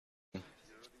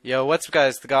Yo, what's up,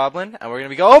 guys? The Goblin, and we're gonna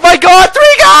be go. Oh my God! 3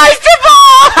 guys! Triple!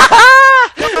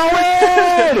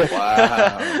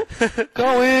 Wow.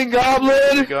 Go in,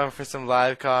 Goblin! We're going for some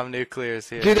live comm nuclears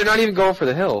here. Dude, they're not even going for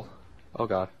the hill. Oh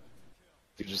God.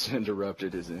 You just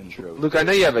interrupted his intro. Luke, I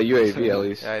know you have a UAV at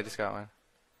least. Yeah, I just got one.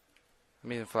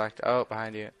 I'm even flanked. Oh,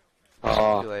 behind you.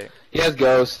 Oh. Too late. He has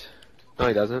Ghost. No,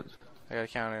 he doesn't. I got a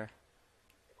counter.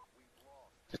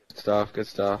 Good stuff, good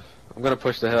stuff. I'm gonna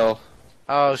push the hill.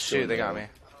 Oh shoot, they got me.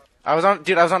 I was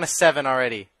on a 7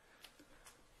 already.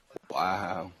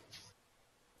 Wow.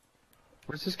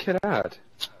 Where's this kid at?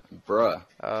 Bruh.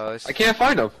 I can't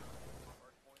find him.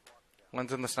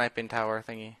 One's in the sniping tower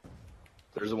thingy.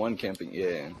 There's one camping.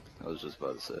 Yeah, I was just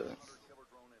about to say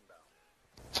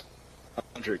that.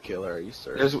 100 killer, are you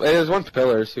serious? There's one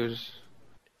pillar, so just...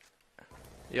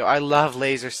 Yo, I love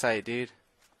laser sight, dude.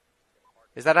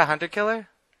 Is that a hunter killer?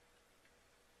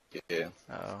 Yeah.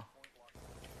 Oh.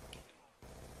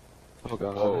 Oh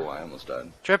God. Oh, I almost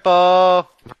died. Triple!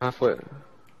 Halfway.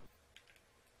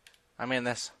 I'm in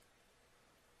this.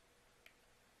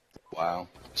 Wow.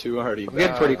 2 already I'm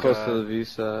getting pretty close God. to the V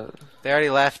set. They already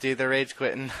left, dude. They're rage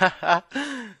quitting. Is that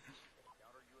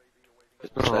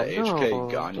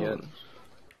HK gone yet?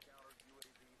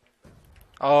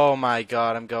 Oh my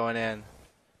God, I'm going in.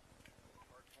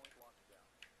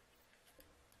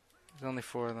 There's only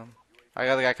 4 of them. I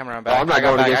got the guy coming around back. Oh, I'm not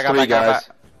going against 3 guys.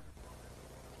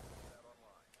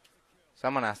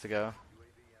 Someone has to go.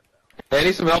 Hey, I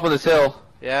need some help on this hill.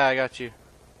 Yeah, I got you.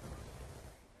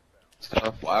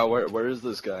 Stuff. Wow, where is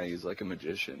this guy? He's like a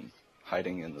magician,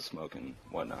 hiding in the smoke and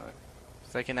whatnot.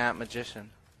 It's like an app magician.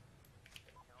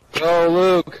 Go,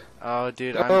 Luke. Oh,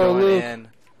 dude, Go, I'm going Luke. in.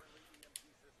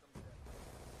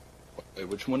 Wait,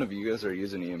 which one of you guys are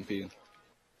using EMP?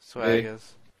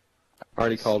 Swaggas.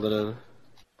 Already called it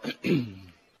in.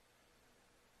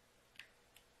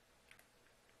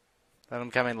 Let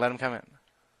him come in, let him come in.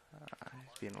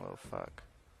 He's being a little fuck.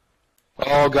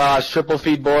 Oh gosh, triple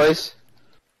feed, boys.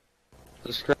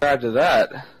 Subscribe to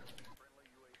that.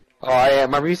 Oh, I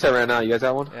am. My reset right now. You guys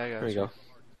got one? Yeah, I got There you go.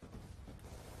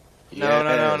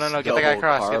 No. Get the guy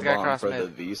across. Get the guy Double across for mid. the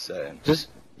V-set. Just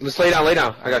lay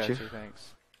down. I got you. Thanks.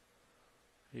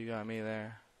 You got me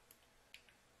there.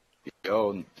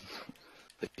 Yo,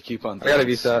 they keep on I got a throwing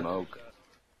V-set. smoke.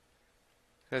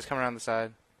 Guys, come around the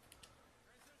side.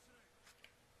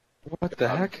 What the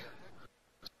heck?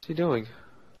 What's he doing?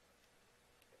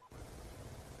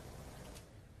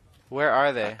 Where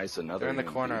are they? Nice, another They're in the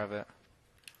EMP. corner of it.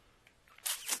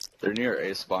 They're near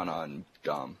A spawn on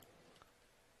Dom.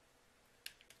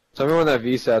 Tell me when that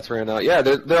V-set's ran out. Yeah,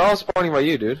 they're all spawning by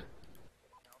you, dude.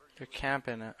 They're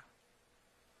camping it.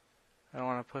 I don't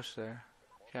want to push there.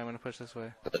 Okay, I'm gonna push this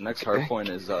way. The next hard point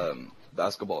is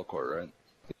basketball court, right?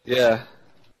 Yeah.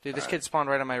 Dude, this kid spawned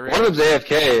right on my rig. One of them's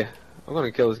AFK. I'm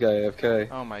gonna kill this guy AFK.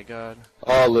 Oh my God.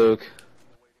 Oh, Luke.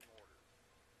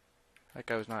 That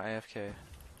guy was not AFK.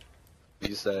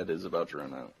 V-set is about to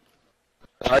run out.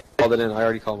 I called it in. I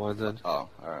already called mine in. Oh,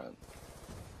 alright.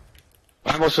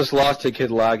 I almost just lost to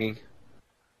kid lagging.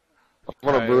 I'm on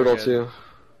a Alright, brutal we're good. too.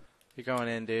 You're going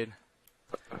in, dude.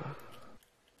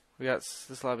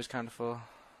 This lobby's kind of full.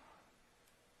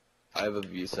 I have a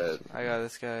V-set. I got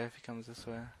this guy if he comes this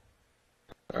way.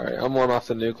 Alright, I'm one off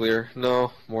the nuclear.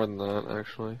 No, more than that,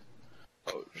 actually.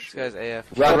 Oh, This shit. guy's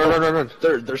AFK.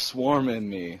 Run. They're swarming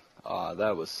me. Ah,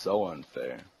 that was so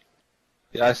unfair.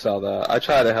 Yeah, I saw that. I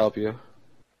tried to help you.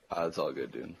 It's all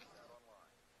good, dude.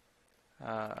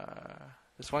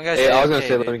 This one guy's Hey, AFK, I was gonna say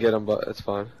dude. let me get him, but it's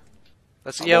fine.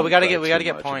 Let's, I yeah, won't we gotta cry get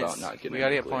too much points. about not getting We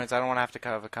gotta get nuclear. points. I don't want to have to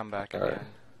have a comeback again. Alright.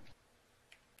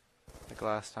 Like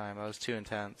last time, that was too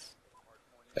intense.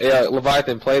 Hey,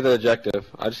 Leviathan, play the objective.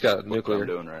 I just got What I'm nuclear.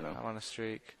 doing right now. I'm on a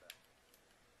streak.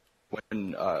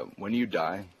 When you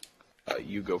die,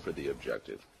 you go for the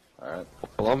objective. Alright?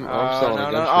 Well, I'm Oh, still on no,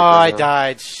 a no. gun Oh, streak I right now.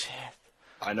 died. Shit.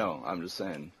 I know, I'm just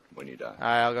saying, when you die. Alright,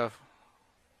 I'll go.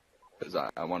 Because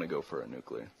I want to go for a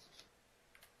nuclear.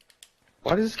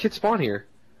 Why does this kid spawn here?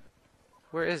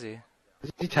 Where is he?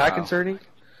 Is he tack Wow. inserting?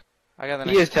 I got the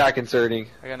He next. is tack inserting.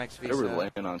 I got next They were visa.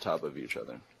 laying on top of each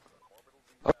other.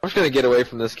 I'm just gonna get away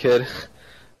from this kid. I'm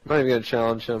not even gonna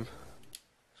challenge him.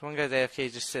 This one guy's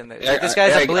AFK, just sitting there. Yeah, This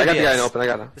guy's I oblivious. got the guy open. I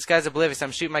got him. This guy's oblivious.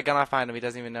 I'm shooting my gun off behind him. He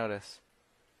doesn't even notice.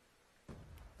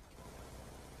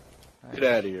 Get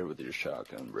out of here with your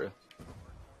shotgun, bro.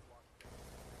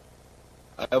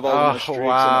 I have all my Oh streaks and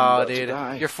wow, I'm about to dude!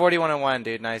 die. You're 41-1,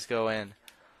 dude. Nice go in.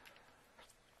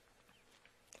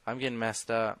 I'm getting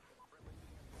messed up.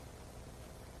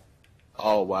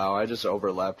 Oh wow, I just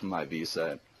overlapped my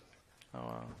V-set. Oh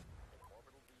wow.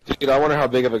 Dude, I wonder how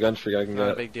big of a gun streak I can Not a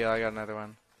get. big deal. I got another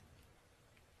one.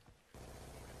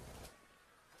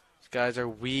 guys are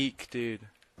weak, dude.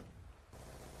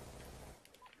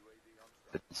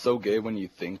 It's so gay when you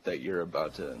think that you're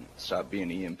about to stop being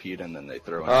EMP'd and then they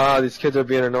throw in. Ah, these kids are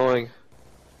being annoying.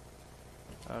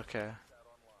 Okay.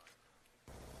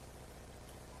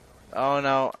 Oh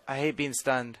no, I hate being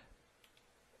stunned.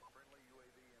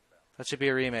 That should be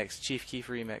a remix. Chief Keef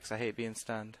remix. I hate being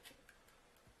stunned.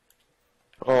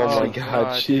 Oh, my God,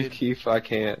 god, Chief dude. Keef, I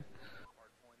can't.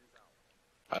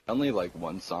 I only like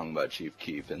one song by Chief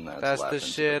Keef, and that's That's Laughing the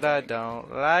to shit I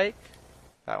don't like.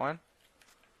 That one?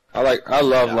 I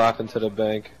love Yeah. Laughing to the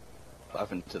Bank.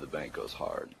 Laughing to the Bank goes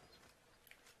hard.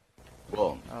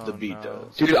 Well, Oh, the beat no.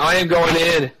 does. Dude, I am going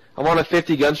in. I'm on a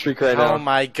 50 gun streak right now. Oh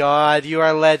my god, you are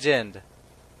a legend.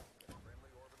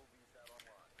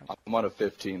 I'm on a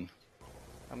 15.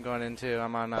 I'm going in too.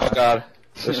 I'm on. Oh god,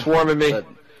 they're swarming me. That-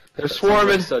 They're that seems like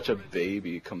swarming. such a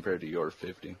baby compared to your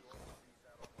 50.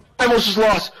 I almost just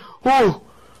lost. Woo!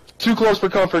 Too close for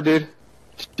comfort, dude.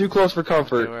 Too close for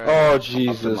comfort. Okay, where- Oh Off the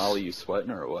Jesus. molly, you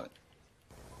sweating or what?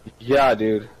 Yeah,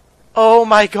 dude. Oh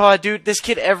my god, dude, this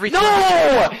kid every time.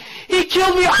 No! He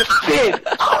killed me off it!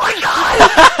 Oh my god!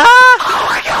 Oh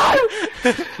my god!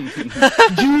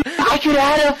 Dude, I could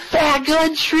have had a fat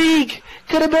gun streak!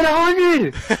 Could have been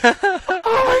 100! Oh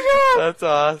my god! That's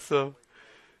awesome.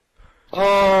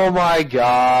 Oh my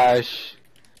gosh.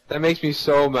 That makes me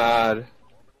so mad.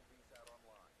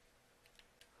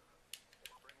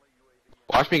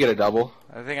 Watch me get a double.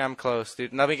 I think I'm close,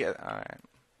 dude. Let me get. Alright.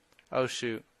 Oh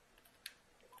shoot.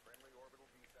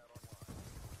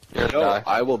 You're No, gonna die.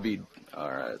 I will be.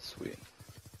 Alright, sweet.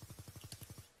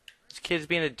 This kid's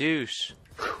being a douche.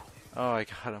 Oh, I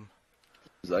got him.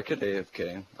 Is that kid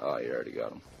AFK? Oh, you already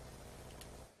got him.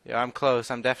 Yeah, I'm close.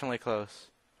 I'm definitely close.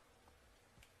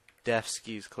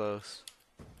 Defski's close.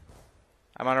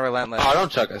 I'm on a relentless. Oh,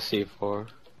 don't chuck a C4.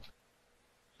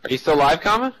 Are you still live,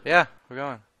 comment? Yeah, we're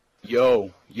going.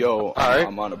 Yo, Alright.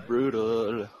 I'm on a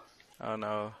brutal. Oh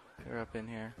no, you're up in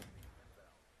here.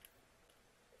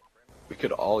 We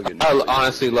could all get. I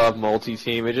honestly love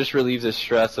multi-team. It just relieves the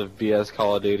stress of BS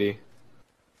Call of Duty.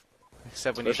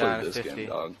 Except when you die Especially at this 50. game,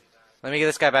 dog. Let me get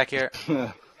this guy back here.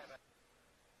 Oh,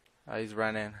 he's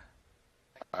running.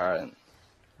 Alright.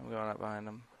 I'm going up behind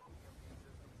him.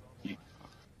 Hey,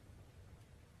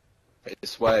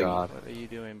 Swag. God. What are you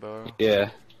doing, bro?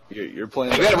 Yeah. You're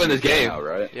playing. We gotta win this game. now,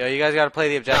 right? Yo, you guys gotta play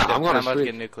the objective. I'm going I'm about to to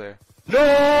get nuclear.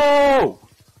 No!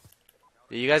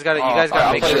 Yeah, you guys gotta. You Oh, guys gotta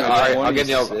I'll make play sure. the- alright, I'll get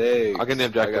the 26. I'll get the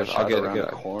objective. I got I'll shot get it, around I'll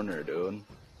get the it. corner, dude.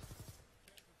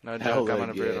 No joke. Hell I'm on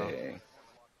a brutal.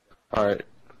 yeah. Alright.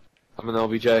 I'm in the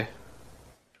LBJ.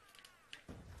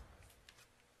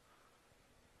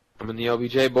 I'm in the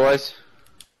LBJ, boys.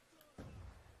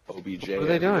 OBJ. What are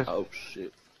they doing? Oh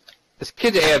shit. This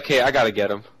kid's AFK. I gotta get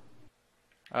him.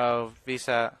 Oh,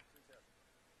 VSAT.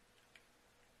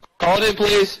 Call it in,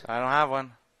 please. I don't have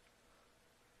one.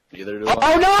 Neither do Oh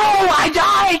I. no! I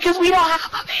died because we don't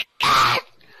have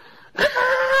a man.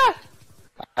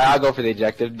 I'll go for the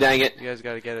objective. Dang it! You guys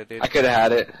gotta get it, dude. I could have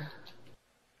had it.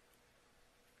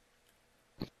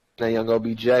 That young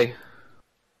OBJ.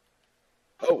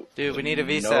 Oh, Dude, we need a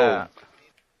VSAT. no.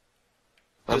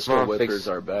 I'm Pistol wrong, whippers fix-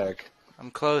 are back. I'm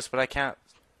close, but I can't.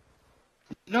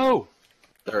 No.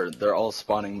 They're all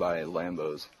spawning by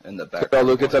Lambos in the back. Well,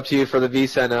 Luke, it's up to you for the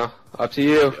VSAT now. Up to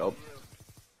you. Yup.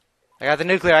 I got the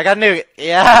nuclear. I got nuke.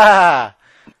 Yeah.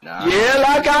 Nah. Yeah,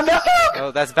 like I know.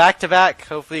 Oh, that's back to back.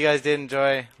 Hopefully you guys did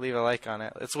enjoy. Leave a like on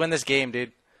it. Let's win this game,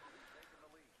 dude.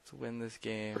 Let's win this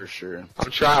game. For sure.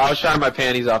 I'm trying. I was trying my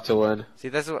panties off to win. See,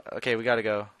 that's what. Okay, we gotta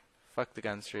go. Fuck the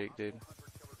gun streak, dude.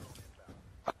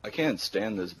 I can't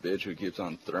stand this bitch who keeps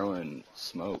on throwing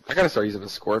smoke. I gotta start using the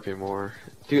Scorpion more.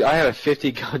 Dude, I had a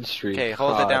 50 gun streak. Okay,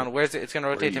 hold God. it down. Where's it? It's gonna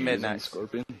Are rotate you to mid using next.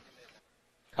 Scorpion?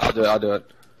 I'll do it. I'll do it.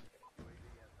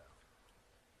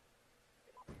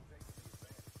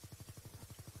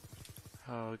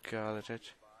 Oh god, the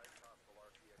judge.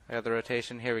 I got the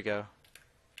rotation. Here we go.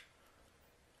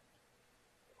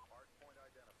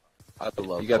 I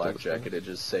love You got Black the- Jacket. It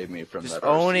just saved me from Just that.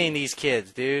 owning RC. these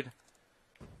kids, dude.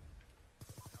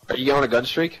 Are you on a gun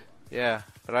streak? Yeah,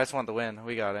 but I just want the win.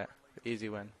 We got it. Easy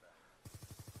win.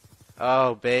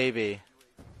 Oh, baby.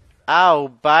 Oh,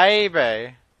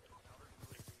 baby.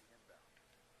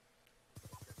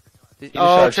 You just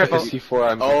Oh, started triple. shooting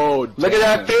C4. Oh, Look at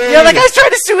that damn. thing! Yo, that guy's trying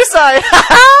to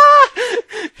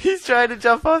suicide! He's trying to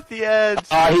jump off the edge.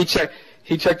 He checked.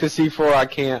 He checked the C4. I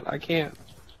can't. I can't.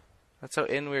 That's how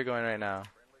in we're going right now.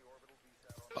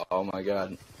 Oh my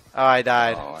god. Oh, I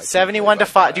died. Oh, I can't 71 to believe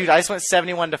I 5. died. Dude, I just went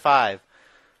 71 to 5.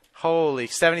 Holy,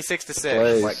 76 to 6.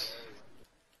 Blaze. Like-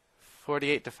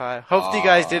 48-5. Hopefully you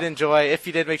guys did enjoy. If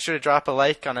you did, make sure to drop a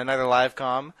like on another live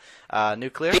comm.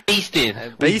 Nuclear.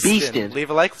 Beastin'. We beastin'. Leave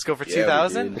a like. Let's go for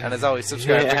 2,000. did. And as always,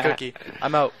 subscribe for Cookie.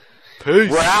 I'm out.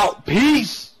 Peace. We're out.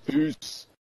 Peace. Peace.